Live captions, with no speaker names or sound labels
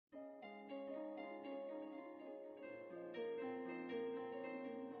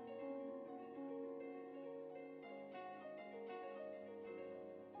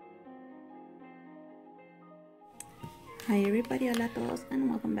Hi everybody, hola a todos, and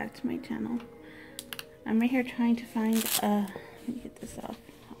welcome back to my channel. I'm right here trying to find let me get this off,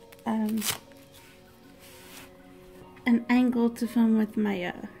 an angle to film with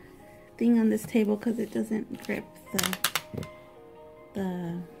my thing on this table because it doesn't grip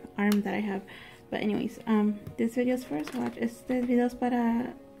the arm that I have. But anyways, this video is for a swatch. Este video es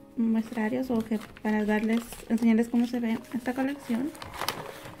para mostrarles o que para enseñarles cómo se ve esta colección.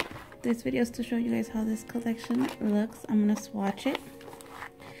 This video is to show you guys how this collection looks. I'm gonna swatch it.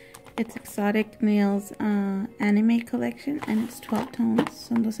 It's eXoTiC NaiLs aNiMe collection, and it's 12 tones,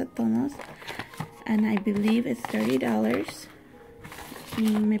 son 12 tonos, and I believe it's $30. Y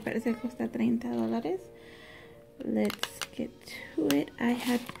me parece que cuesta $30. Let's get to it.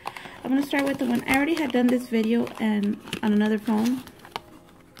 I'm gonna start with the one I already had done this video and on another phone,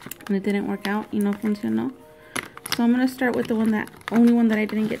 and it didn't work out. Y no funcionó. So I'm going to start with the only one that I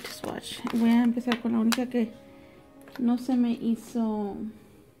didn't get to swatch. Voy a empezar con la única que no se me hizo,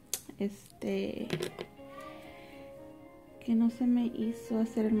 que no se me hizo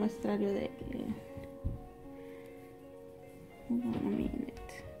hacer el muestrario de, hold on a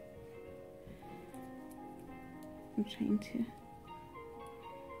minute. I'm trying to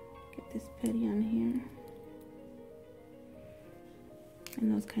get this petty on here. I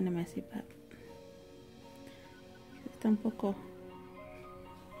know it's kind of messy, but está un poco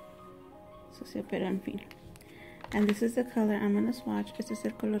sucio, pero en fin. And this is the color I'm gonna swatch. Este es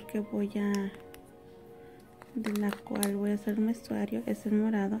el color que de la cual voy a hacer el vestuario. Es el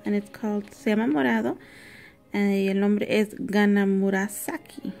morado, and it's called, se llama morado, y el nombre es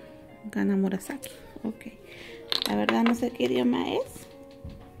Ganamurasaki. Ok. La verdad no sé qué idioma es,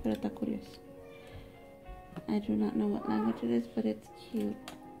 pero está curioso. I do not know what language it is, but it's cute.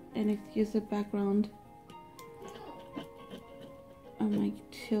 And excuse the background of my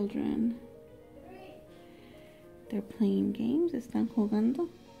children. They're playing games. Están jugando.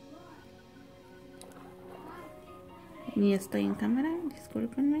 Ni estoy en cámara,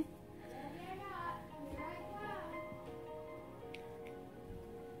 discúlpenme.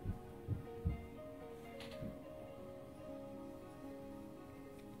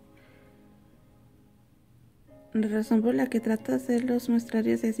 La razón por la que trato de hacer los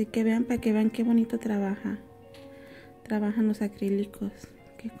muestrarios es así que vean, para que vean qué bonito trabajan los acrílicos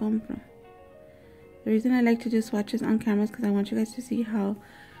que compro. The reason I like to do swatches on camera is because I want you guys to see how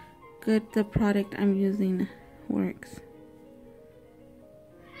good the product I'm using works.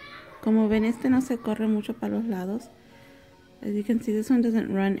 Como ven, este no se corre mucho para los lados. As you can see, this one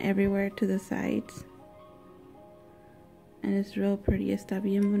doesn't run everywhere to the sides. And it's real pretty, está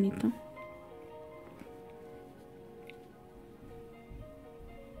bien bonito.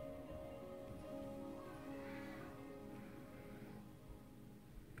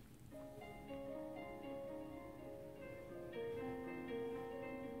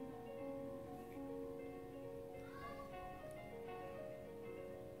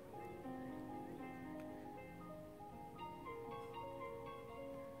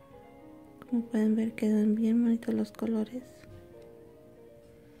 Como pueden ver, quedan bien bonitos los colores.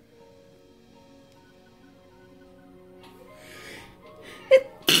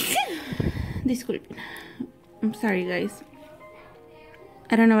 Disculpen. I'm sorry, guys.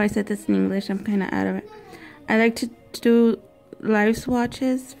 I don't know why I said this in English. I'm kind of out of it. I like to do live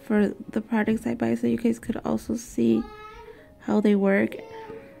swatches for the products I buy, so you guys could also see how they work.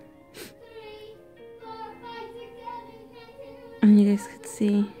 And you guys could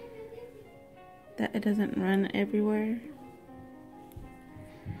see that it doesn't run everywhere,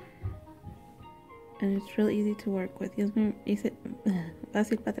 and it's real easy to work with. Es muy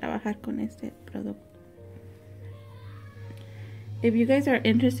fácil para trabajar con este producto. If you guys are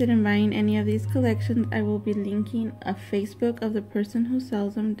interested in buying any of these collections, I will be linking a Facebook of the person who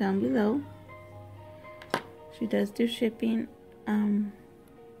sells them down below. She does do shipping. I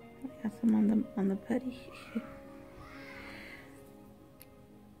have some on the putty.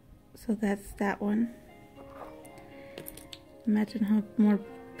 So that's that one. Imagine how more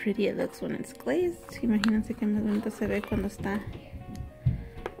pretty it looks when it's glazed. Imagínense que más bonito se ve cuando está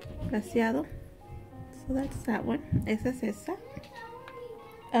glaseado. So that's that one. Esa es esa.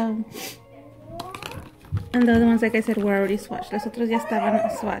 And the other ones, like I said, were already swatched. Los otros ya estaban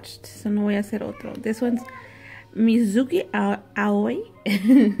swatched, so no voy a hacer otro. This one's Mizuki Aoi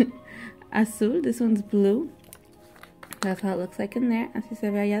Azul. This one's blue. That's how it looks like in there. Así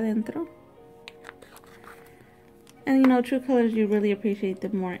se ve allá adentro. And you know, true colors, you really appreciate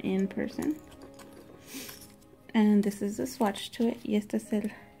them more in person. And this is the swatch to it. Y este es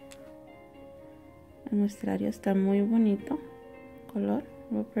el muestrario. Está muy bonito. Color.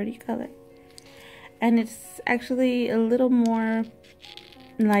 Real pretty color. and it's actually a little more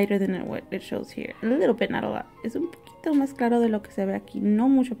lighter than what it shows here. A little bit, not a lot. Es un poquito más claro de lo que se ve aquí. No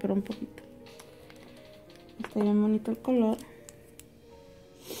mucho, pero un poquito. Está bien bonito el color.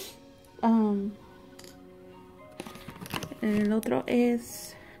 El otro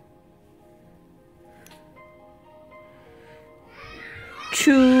es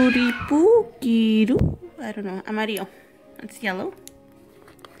Churipukiru. I don't know. Amarillo. It's yellow.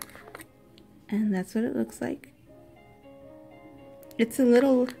 And that's what it looks like. It's a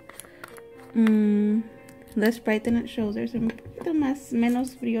little less bright than it shows. There's un poquito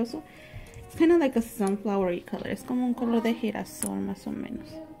menos brilloso. It's kind of like a sunflowery color. Es como un color de girasol más o menos.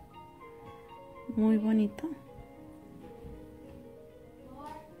 Muy bonito.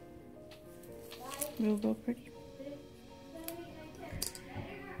 Real pretty.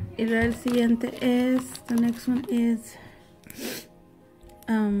 Y luego el siguiente es, the next one is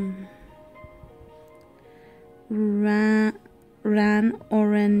Ran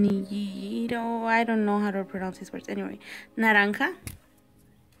Oranillito. I don't know how to pronounce these words. Anyway, naranja,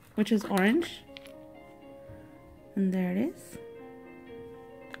 which is orange. And there it is.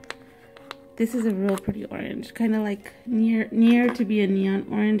 This is a real pretty orange, kind of like near to be a neon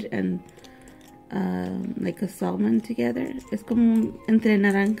orange and like a salmon together. Es como entre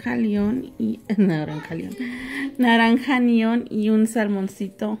naranja león y naranja neón y un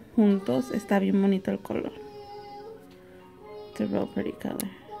salmoncito juntos. Está bien bonito el color. It's a real pretty color.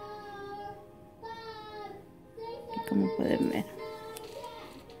 Y como pueden ver.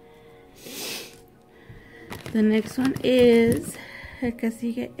 The next one is, el que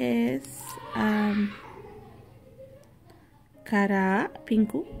sigue es Cara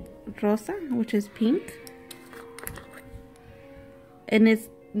Pinku Rosa, which is pink. And it's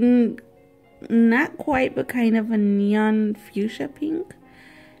not quite, but kind of a neon fuchsia pink.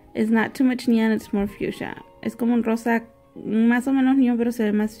 It's not too much neon, it's more fuchsia. Es como un rosa más o menos neon, pero se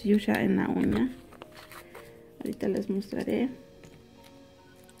ve más fuchsia en la uña. Ahorita les mostraré.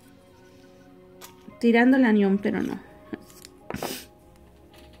 Tirando la neon, pero no.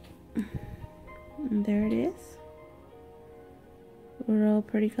 And there it is. Real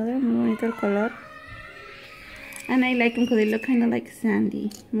pretty color, muy bonito el color. And I like them because they look kind of like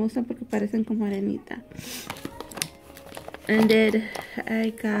sandy. Me gustan porque parecen como arenita. And then I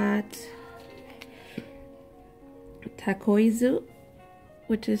got Takoizu,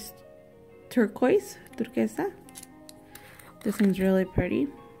 which is turquesa. This one's really pretty.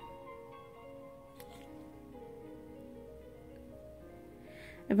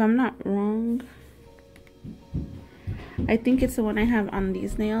 If I'm not wrong, I think it's the one I have on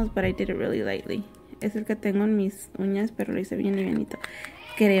these nails, but I did it really lightly. Es el que tengo en mis uñas, pero lo hice bien livianito.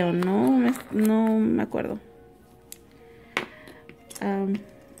 Creo, no me acuerdo.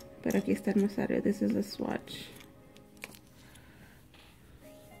 Pero aquí está el rosario. This is a swatch.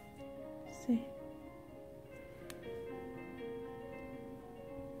 Sí.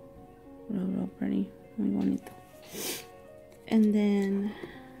 Real pretty. Muy bonito. And then,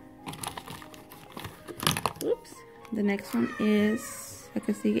 oops. The next one is, la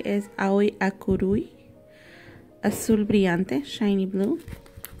que sigue es Aoi Akurui. Azul brillante, shiny blue.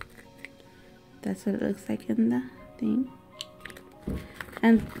 That's what it looks like in the thing.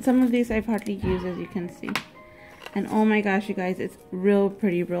 And some of these I've hardly used, as you can see. And oh my gosh, you guys, it's real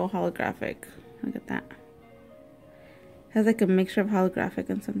pretty, real holographic. Look at that. It has like a mixture of holographic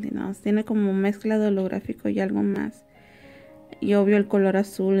and something else. Tiene como mezcla de holográfico y algo más. Y obvio el color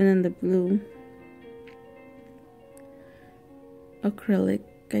azul and then the blue. Acrylic,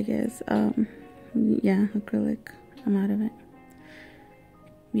 I guess. Yeah, acrylic. I'm out of it.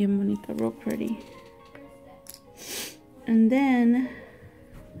 Bien bonito, real pretty. And then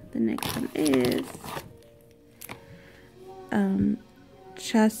the next one is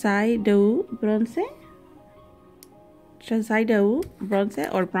Chasai Dou Bronze. Chasai Dou Bronze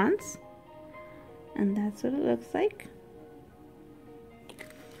or bronze. And that's what it looks like.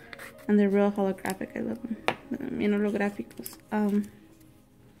 And they're real holographic. I love them. Bien holográficos.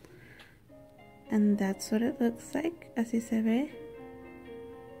 And that's what it looks like. Así se ve.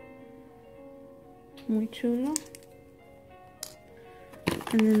 Muy chulo.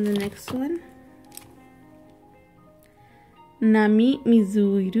 And then the next one. Nami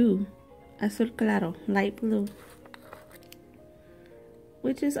Mizuru. Azul claro. Light blue.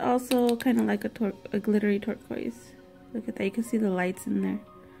 Which is also kind of like a glittery turquoise. Look at that. You can see the lights in there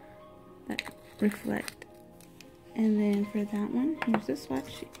that reflect. And then for that one, here's the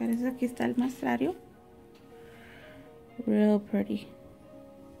swatch. Parece aquí está el muestrario. Real pretty.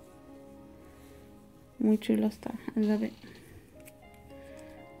 Muy chulo está. I love it.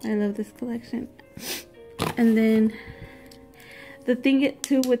 I love this collection. And then the thing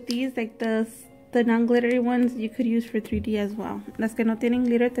too with these, like the non-glittery ones, you could use for 3D as well. Las que no tienen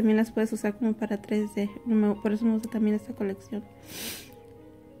glitter también las puedes usar como para 3D. Por eso me gusta también esta colección.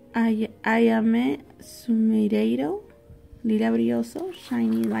 aNiMe Sumireiro Lila Brioso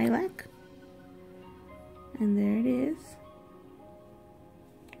Shiny Lilac. And there it is.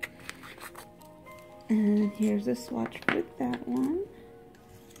 And here's a swatch for that one.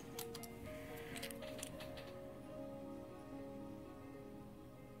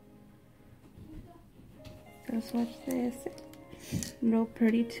 The swatch de ese. Real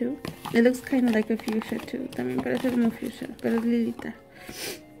pretty too. It looks kind of like a fuchsia too. También parece como fuchsia, pero es lilita.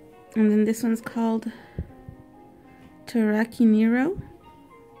 And then this one's called Tarakiniro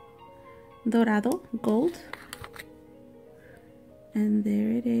Dorado Gold. And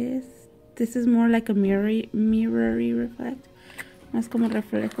there it is. This is more like a mirrory reflect. Más como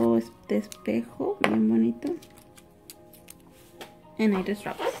reflejo de espejo. Bien bonito. And I just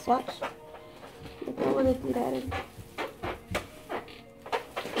dropped the swatch. Lo acabo de tirar.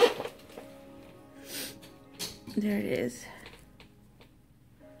 There it is.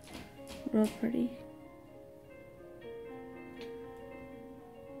 Real pretty.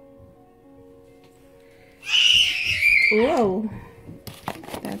 Whoa,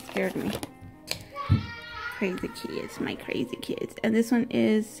 that scared me. Crazy kids, my crazy kids. And this one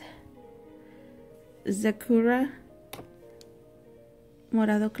is Sakura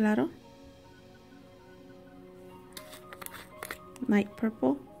Morado Claro, light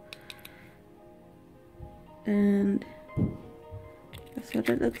purple. And that's what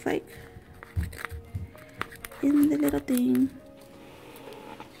it looks like in the little thing.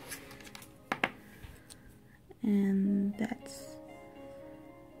 And that's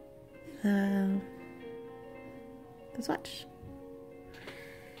the swatch.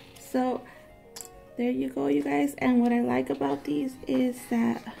 So there you go, you guys. And what I like about these is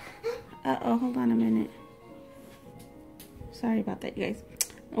that oh, hold on a minute, sorry about that, you guys.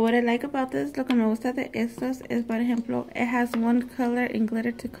 What I like about this, lo que me gusta de estos es, por ejemplo, it has one color in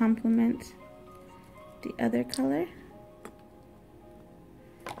glitter to complement the other color.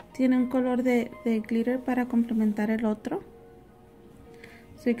 Tiene un color de glitter para complementar el otro.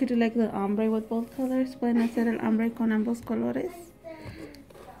 So you could do like the ombre with both colors. Pueden hacer el ombre con ambos colores,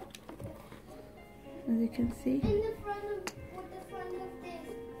 as you can see.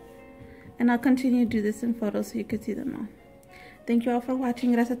 And I'll continue to do this in photos so you can see them all. Thank you all for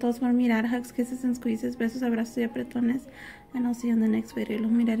watching. Gracias a todos por mirar. Hugs, kisses, and squeezes. Besos, abrazos y apretones. And I'll see you in the next video.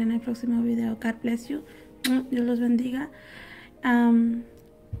 Los miraré en el próximo video. God bless you. Dios los bendiga. And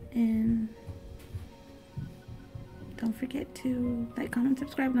don't forget to like, comment,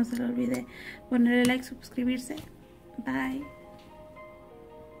 subscribe. No se lo olvide ponerle like, suscribirse. Bye.